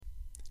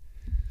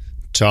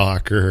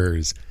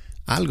Talkers.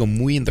 Algo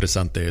muy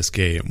interesante es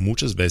que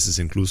muchas veces,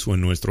 incluso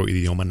en nuestro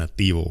idioma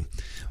nativo,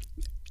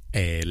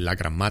 la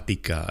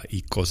gramática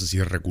y cosas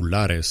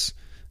irregulares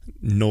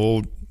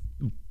no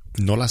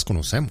las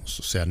conocemos.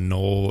 O sea,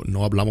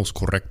 no hablamos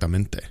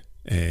correctamente,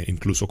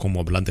 incluso como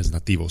hablantes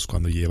nativos,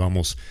 cuando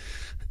llevamos,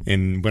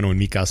 en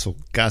mi caso,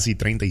 casi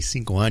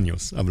 35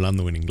 años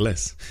hablando en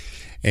inglés.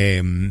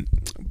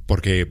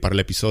 Porque para el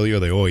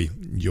episodio de hoy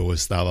yo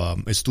estaba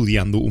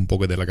estudiando un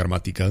poco de la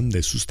gramática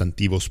de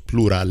sustantivos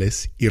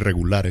plurales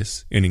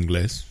irregulares en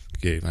inglés,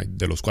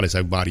 de los cuales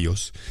hay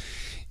varios.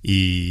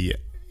 Y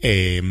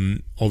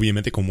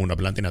obviamente como un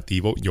hablante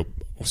nativo,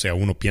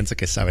 uno piensa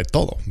que sabe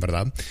todo,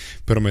 ¿verdad?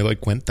 Pero me doy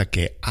cuenta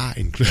que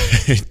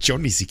yo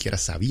ni siquiera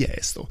sabía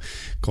esto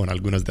con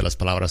algunas de las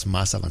palabras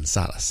más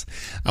avanzadas.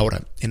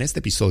 Ahora, en este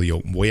episodio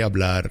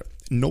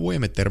no voy a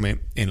meterme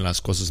en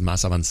las cosas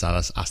más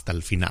avanzadas hasta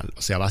el final.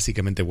 O sea,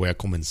 básicamente voy a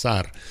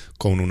comenzar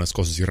con unas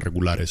cosas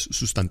irregulares,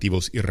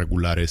 sustantivos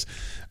irregulares,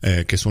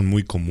 que son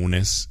muy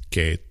comunes,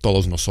 que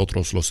todos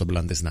nosotros, los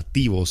hablantes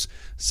nativos,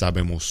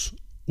 sabemos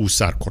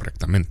usar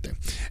correctamente.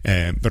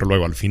 Pero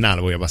luego al final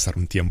voy a pasar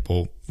un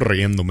tiempo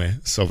riéndome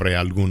sobre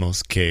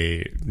algunos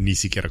que ni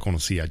siquiera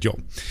conocía yo.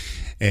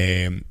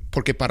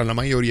 Porque para la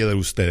mayoría de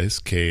ustedes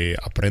que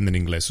aprenden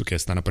inglés o que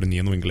están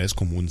aprendiendo inglés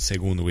como un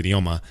segundo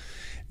idioma,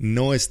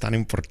 no es tan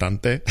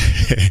importante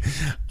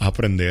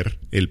aprender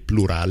el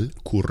plural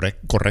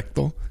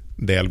correcto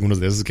de algunos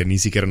de esos que ni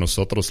siquiera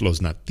nosotros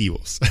los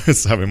nativos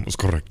sabemos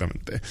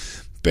correctamente.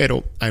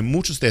 Pero hay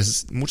muchas de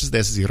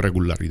esas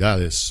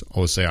irregularidades,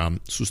 o sea,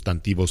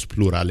 sustantivos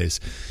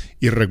plurales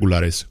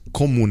irregulares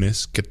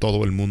comunes que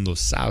todo el mundo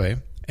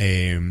sabe,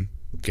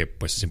 que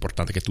pues es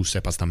importante que tú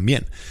sepas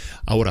también.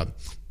 Ahora,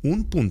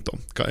 un punto,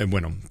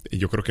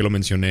 yo creo que lo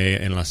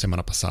mencioné en la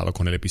semana pasada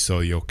con el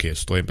episodio que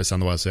estoy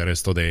empezando a hacer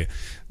esto de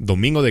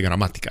domingo de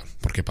gramática,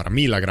 porque para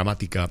mí la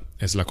gramática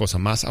es la cosa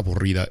más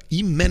aburrida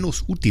y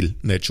menos útil,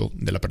 de hecho,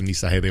 del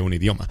aprendizaje de un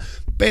idioma.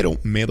 Pero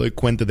me doy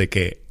cuenta de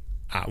que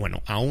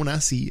aún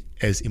así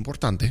es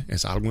importante,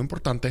 es algo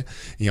importante,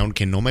 y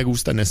aunque no me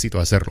gusta, necesito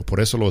hacerlo.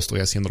 Por eso lo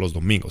estoy haciendo los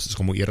domingos. Es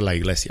como ir a la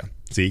iglesia,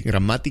 ¿sí?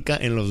 Gramática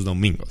en los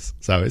domingos,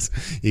 ¿sabes?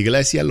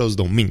 Iglesia los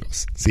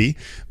domingos, ¿sí?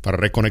 Para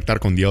reconectar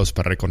con Dios,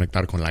 para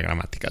reconectar con la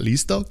gramática.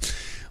 ¿Listo?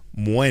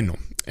 Bueno,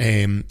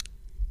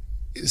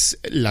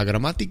 la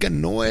gramática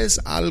no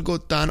es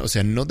algo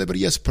no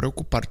deberías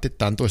preocuparte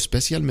tanto,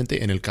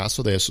 especialmente en el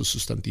caso de esos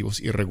sustantivos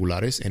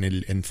irregulares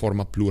en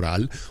forma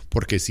plural,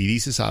 porque si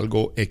dices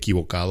algo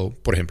equivocado,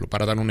 por ejemplo,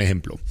 para dar un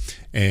ejemplo,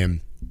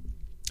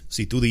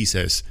 si tú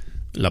dices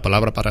la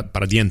palabra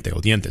para diente o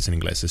dientes en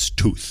inglés es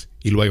tooth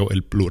y luego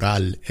el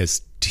plural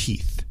es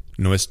teeth,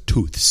 no es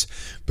tooths,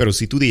 pero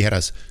si tú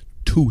dijeras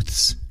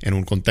tooths en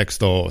un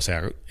contexto, o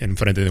sea, en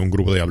frente de un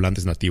grupo de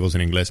hablantes nativos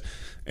en inglés,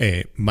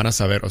 van a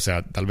saber, o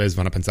sea, tal vez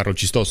van a pensarlo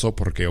chistoso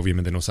porque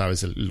obviamente no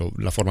sabes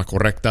la forma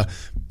correcta,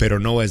 pero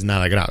no es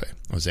nada grave.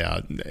 O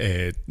sea,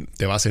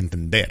 te vas a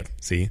entender,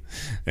 ¿sí?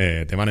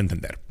 Te van a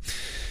entender.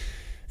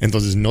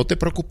 Entonces, no te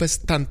preocupes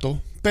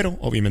tanto, pero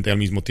obviamente al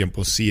mismo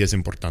tiempo sí es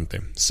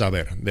importante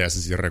saber de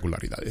esas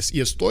irregularidades.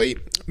 Y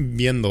estoy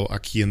viendo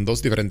aquí en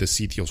 2 diferentes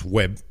sitios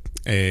web.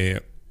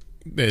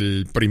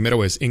 El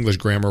primero es English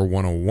Grammar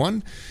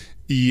 101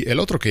 y el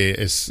otro que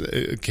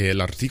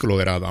el artículo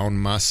era aún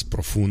más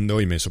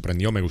profundo y me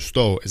sorprendió, me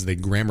gustó, es de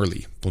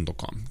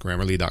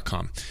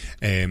grammarly.com.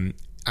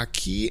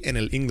 Aquí en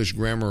el English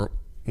Grammar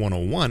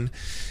 101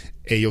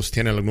 ellos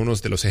tienen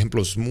algunos de los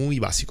ejemplos muy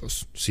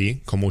básicos,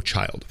 ¿sí? Como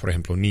child, por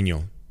ejemplo,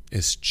 niño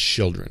es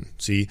children,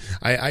 ¿sí?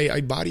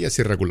 Hay varias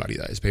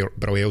irregularidades,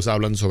 pero ellos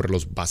hablan sobre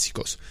los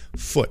básicos.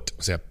 Foot,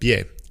 o sea,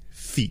 pie,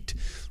 feet.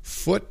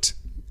 Foot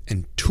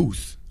and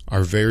tooth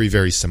are very,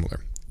 very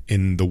similar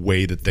in the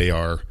way that they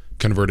are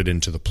converted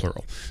into the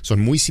plural. Son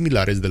muy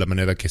similares de la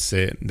manera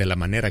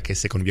que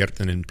se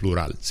convierten en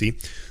plural, ¿sí?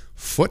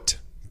 Foot,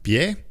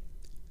 pie,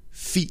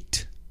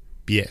 feet,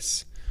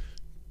 pies.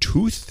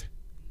 Tooth,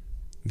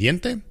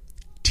 diente,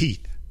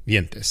 teeth,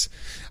 dientes.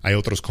 Hay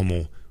otros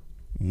como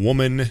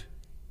woman,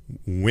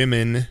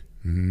 women,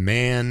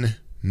 man,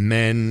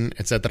 men,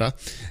 etc.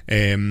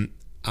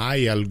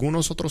 Hay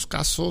algunos otros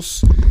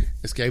casos,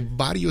 es que hay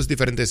varios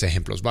diferentes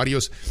ejemplos,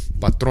 varios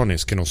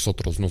patrones que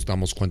nosotros nos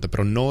damos cuenta,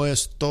 pero no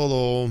es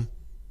todo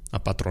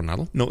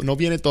apatronado. No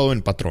viene todo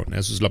en patrón,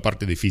 eso es la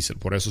parte difícil,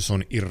 por eso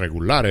son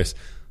irregulares,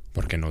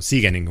 porque no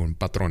siguen ningún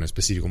patrón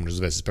específico muchas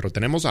veces. Pero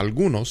tenemos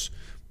algunos,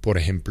 por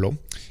ejemplo,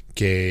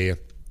 que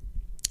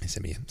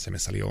se me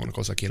salió una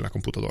cosa aquí en la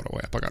computadora,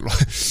 voy a apagarlo.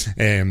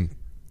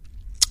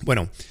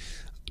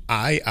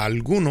 Hay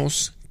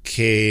algunos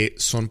que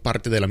son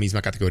parte de la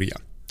misma categoría.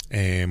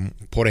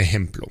 Por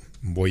ejemplo,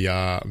 voy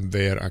a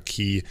ver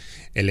aquí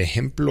el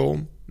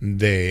ejemplo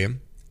de...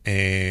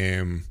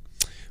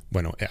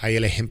 hay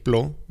el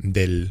ejemplo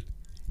del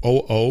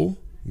OO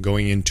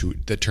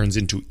that turns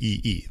into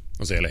EE.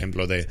 O sea, el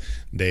ejemplo de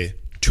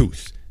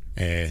tooth,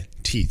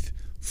 teeth,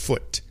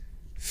 foot,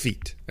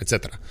 feet,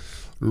 etc.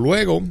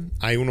 Luego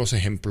hay unos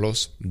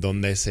ejemplos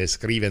donde se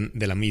escriben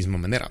de la misma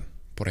manera.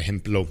 Por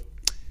ejemplo,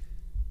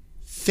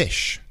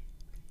 fish,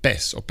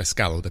 pez o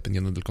pescado,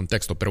 dependiendo del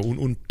contexto, pero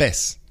un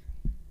pez.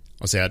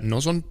 O sea, no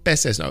son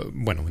peces,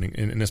 bueno,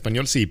 en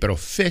español sí, pero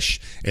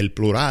fish, el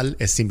plural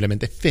es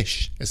simplemente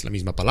fish, es la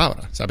misma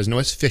palabra, ¿sabes? No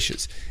es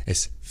fishes,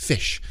 es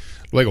fish.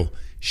 Luego,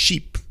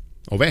 sheep,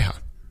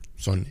 oveja,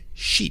 son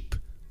sheep, o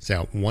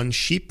sea, one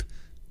sheep,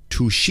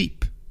 two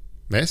sheep,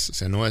 ¿ves? O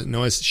sea,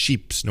 no es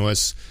sheeps, no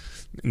es,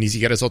 ni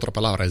siquiera es otra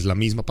palabra, es la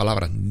misma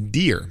palabra.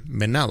 Deer,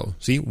 venado,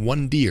 ¿sí?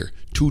 One deer,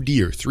 two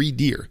deer, three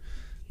deer,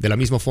 de la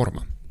misma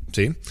forma,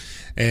 ¿sí?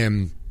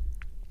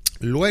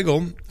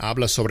 Luego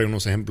habla sobre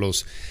unos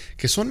ejemplos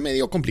que son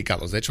medio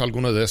complicados. De hecho,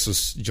 algunos de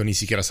esos yo ni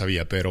siquiera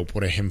sabía, pero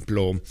por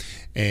ejemplo,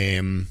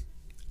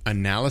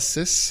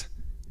 analysis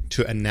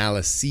to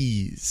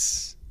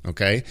analyses,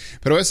 ¿ok?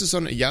 Pero esos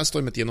son, ya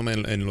estoy metiéndome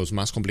en los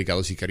más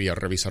complicados y quería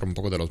revisar un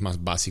poco de los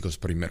más básicos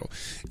primero.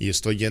 Y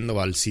estoy yendo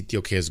al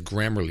sitio que es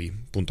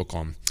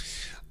grammarly.com.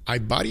 Hay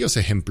varios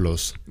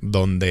ejemplos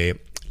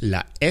donde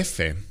la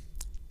F,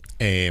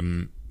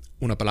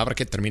 una palabra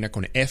que termina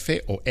con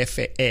F o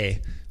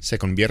FE, se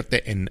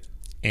convierte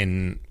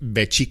en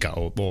B chica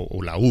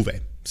o la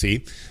V,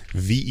 ¿sí?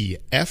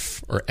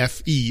 VEF o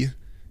FE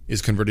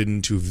is converted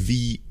into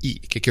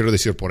VE. ¿Qué quiero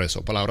decir por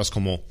eso? Palabras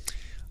como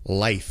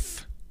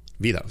life,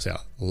 vida, o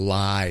sea,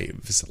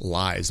 lives.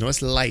 No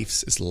es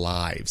lives, es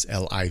lives.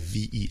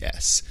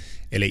 L-I-V-E-S.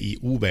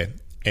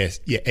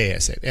 L-I-V-E-S.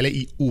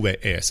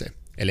 L-I-V-E-S.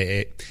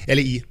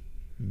 L-I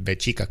B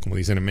chica, como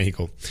dicen en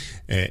México,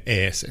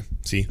 E-S,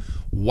 ¿sí?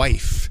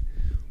 Wife.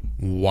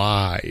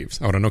 Wives.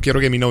 Ahora, no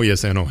quiero que mi novia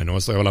se enoje, no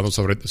estoy hablando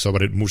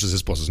sobre muchas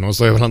esposas, no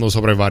estoy hablando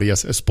sobre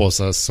varias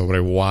esposas, sobre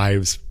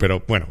wives,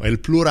 pero bueno, el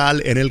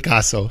plural en el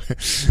caso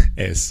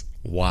es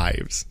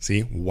wives,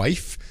 ¿sí?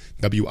 Wife,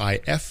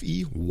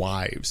 W-I-F-E,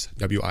 wives,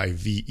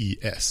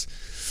 W-I-V-E-S.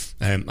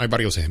 Hay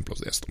varios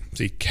ejemplos de esto,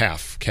 ¿sí?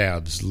 Calf,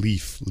 calves,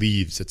 leaf,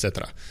 leaves,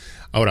 etc.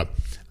 Ahora,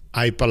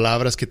 hay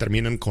palabras que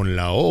terminan con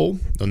la O,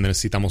 donde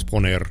necesitamos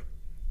poner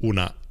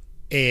una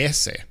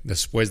ES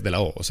después de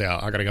la O. O sea,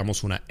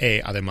 agregamos una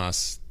E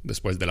además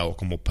después de la O.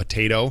 Como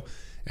potato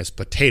es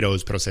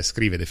potatoes, pero se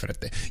escribe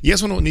diferente. Y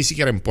eso ni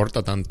siquiera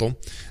importa tanto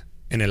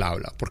en el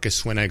habla, porque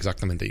suena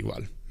exactamente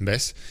igual.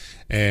 ¿Ves?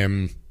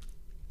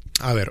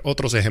 A ver,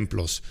 otros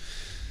ejemplos.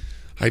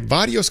 Hay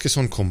varios que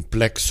son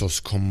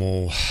complexos,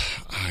 como...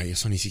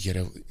 eso ni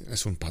siquiera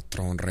es un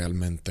patrón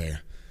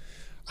realmente.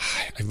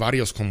 Hay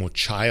varios como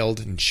child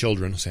and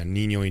children, o sea,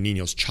 niño y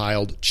niños.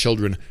 Child,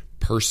 children,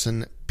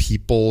 person,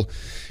 people,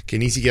 que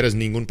ni siquiera es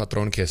ningún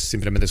patrón, que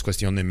simplemente es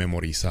cuestión de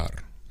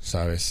memorizar,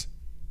 ¿sabes?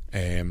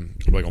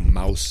 Luego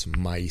mouse,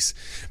 mice.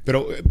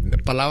 Pero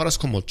palabras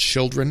como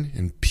children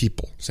and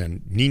people, o sea,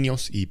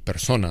 niños y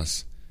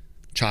personas.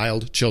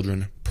 Child,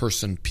 children,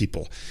 person,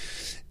 people.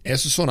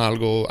 Esos son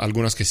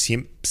algunas que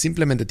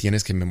simplemente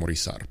tienes que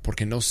memorizar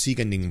porque no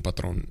siguen ningún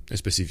patrón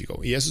específico.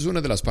 Y eso es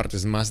una de las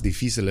partes más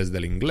difíciles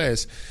del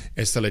inglés,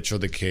 es el hecho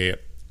de que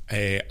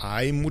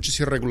hay muchas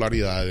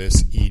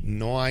irregularidades y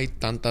no hay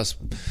tantos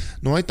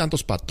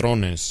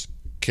patrones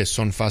que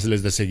son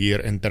fáciles de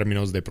seguir en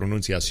términos de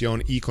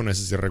pronunciación y con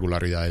esas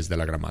irregularidades de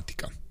la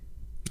gramática.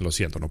 Lo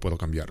siento, no puedo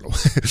cambiarlo.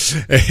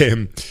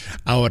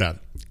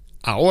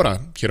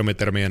 Ahora quiero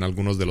meterme en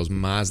algunos de los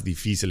más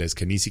difíciles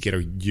que ni siquiera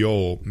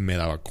yo me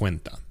daba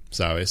cuenta,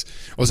 ¿sabes?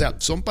 O sea,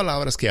 son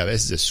palabras que a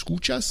veces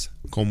escuchas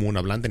como un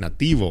hablante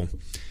nativo,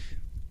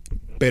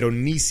 pero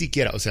ni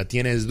siquiera, o sea,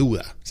 tienes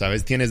duda,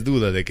 ¿sabes? Tienes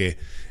duda de que,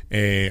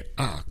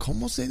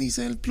 ¿cómo se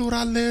dice el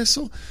plural de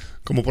eso?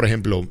 Como por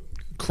ejemplo,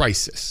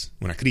 crisis,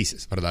 una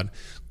crisis, ¿verdad?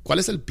 ¿Cuál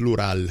es el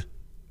plural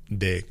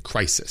de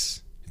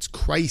crisis? It's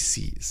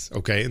crises,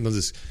 ¿ok?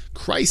 Entonces,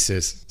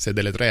 crisis se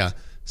deletrea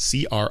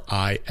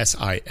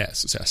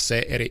C-R-I-S-I-S, o sea,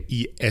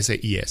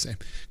 C-R-I-S-I-S.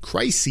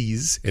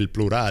 Crises, el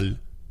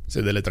plural,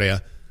 se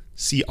deletrea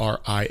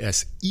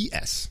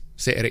C-R-I-S-E-S,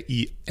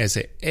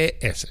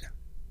 C-R-I-S-E-S.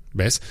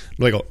 ¿Ves?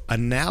 Luego,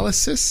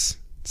 analysis,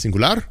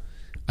 singular,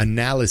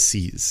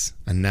 analyses.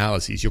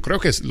 Yo creo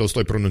que lo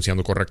estoy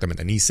pronunciando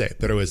correctamente, ni sé,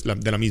 pero es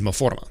de la misma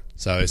forma,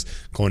 ¿sabes?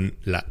 Con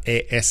la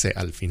E-S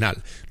al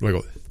final.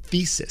 Luego,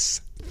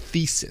 thesis,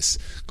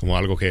 como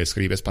algo que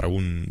escribes para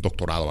un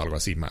doctorado o algo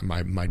así.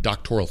 My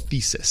doctoral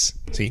thesis,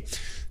 ¿sí?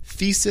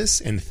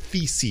 Thesis and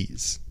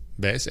theses,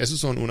 ¿ves? Esas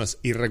son unas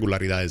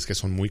irregularidades que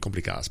son muy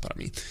complicadas para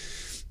mí.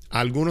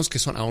 Algunos que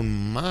son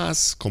aún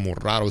más como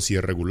raros y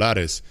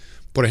irregulares.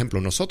 Por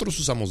ejemplo, nosotros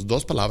usamos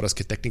dos palabras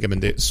que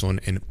técnicamente son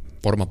en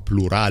forma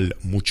plural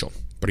mucho.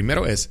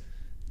 Primero es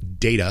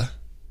data.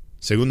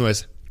 Segundo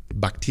es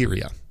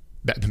bacteria.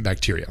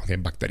 Bacteria.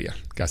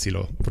 Casi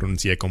lo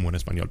pronuncié como en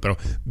español. Pero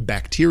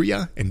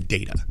bacteria and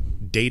data.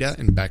 Data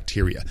and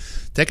bacteria.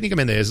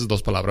 Técnicamente esas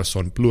dos palabras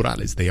son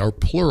plurales. They are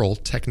plural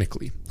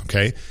technically.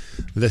 Okay?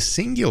 The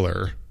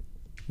singular...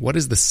 What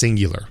is the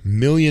singular? $1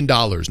 million. No,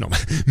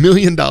 $1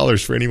 million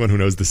for anyone who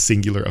knows the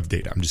singular of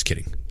data. I'm just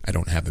kidding. I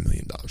don't have $1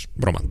 million.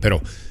 Broma.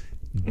 Pero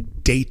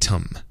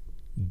datum.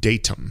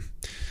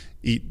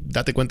 Y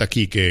date cuenta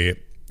aquí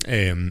que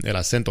el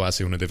acento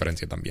hace una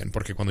diferencia también.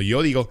 Porque cuando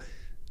yo digo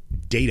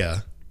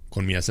data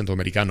con mi acento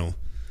americano,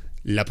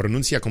 la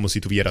pronuncia como si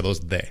tuviera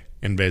dos D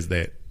en vez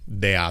de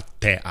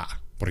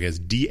D-A-T-A. porque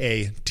es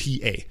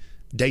D-A-T-A,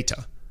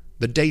 data,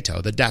 the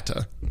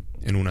data,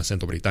 en un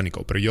acento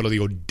británico, pero yo lo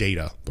digo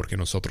data porque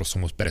nosotros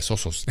somos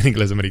perezosos en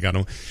inglés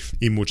americano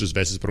y muchas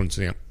veces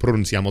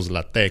pronunciamos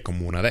la T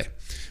como una D.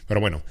 Pero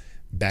bueno,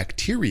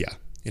 bacteria,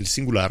 el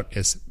singular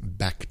es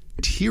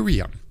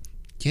bacterium.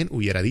 ¿Quién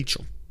hubiera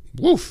dicho?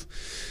 Uf.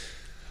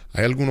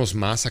 Hay algunos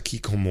más aquí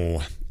como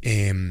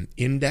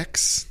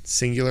index,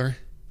 singular,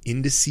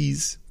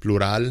 indices,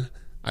 plural.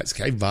 Es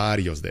que hay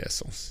varios de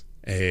esos.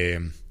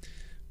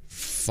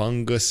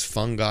 Fungus,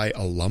 fungi,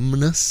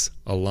 alumnus,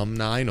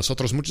 alumni.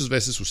 Nosotros muchas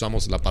veces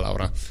usamos la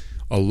palabra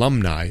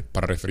alumni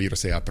para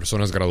referirse a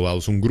personas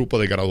graduadas, un grupo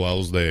de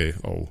graduados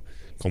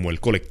como el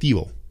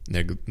colectivo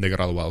de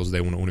graduados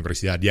de una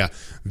universidad. Ya,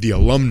 the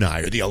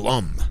alumni, the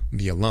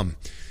alum.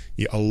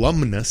 Y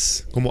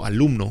alumnus, como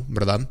alumno,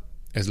 ¿verdad?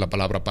 Es la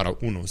palabra para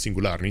uno,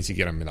 singular. Ni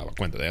siquiera me daba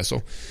cuenta de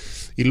eso.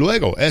 Y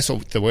luego,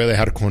 eso te voy a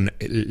dejar con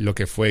lo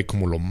que fue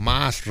como lo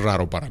más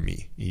raro para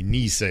mí. Y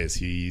ni sé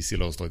si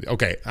lo estoy...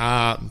 Ok,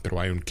 pero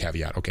hay un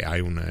caveat. Ok,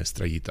 hay una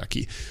estrellita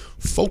aquí.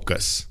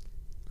 Focus.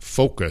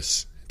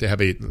 Focus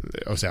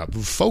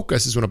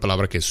es una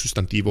palabra que es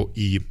sustantivo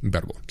y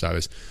verbo,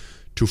 ¿sabes?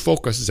 To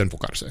focus es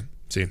enfocarse,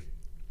 ¿sí?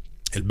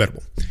 El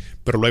verbo.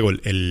 Pero luego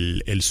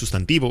el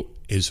sustantivo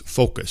es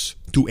focus.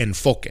 Tu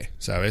enfoque,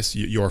 ¿sabes?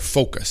 Your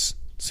focus.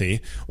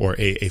 ¿Sí? O a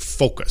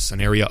focus, an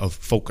area of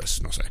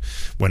focus, no sé.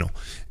 Bueno,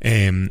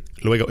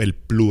 luego el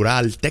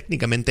plural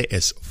técnicamente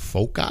es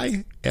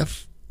foci,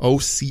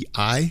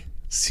 F-O-C-I,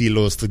 si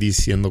lo estoy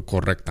diciendo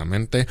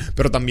correctamente,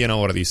 pero también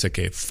ahora dice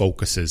que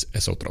focuses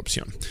es otra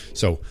opción.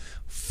 So,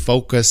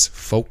 focus,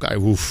 foci,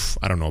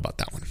 I don't know about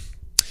that one.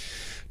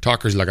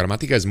 Talkers, la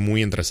gramática es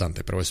muy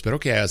interesante, pero espero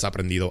que hayas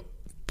aprendido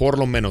por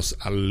lo menos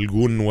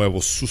algún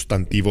nuevo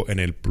sustantivo en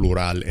el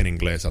plural en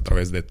inglés a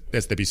través de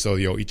este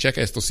episodio. Y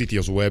checa estos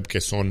sitios web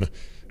que son...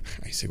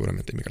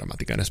 seguramente mi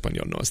gramática en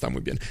español no está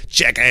muy bien.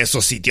 Checa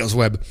esos sitios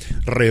web.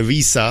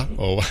 Revisa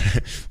o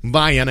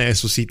vayan a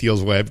esos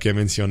sitios web que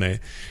mencioné.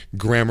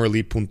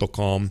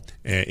 Grammarly.com,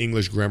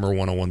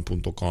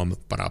 EnglishGrammar101.com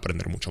para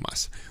aprender mucho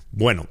más.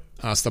 Bueno,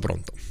 hasta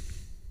pronto.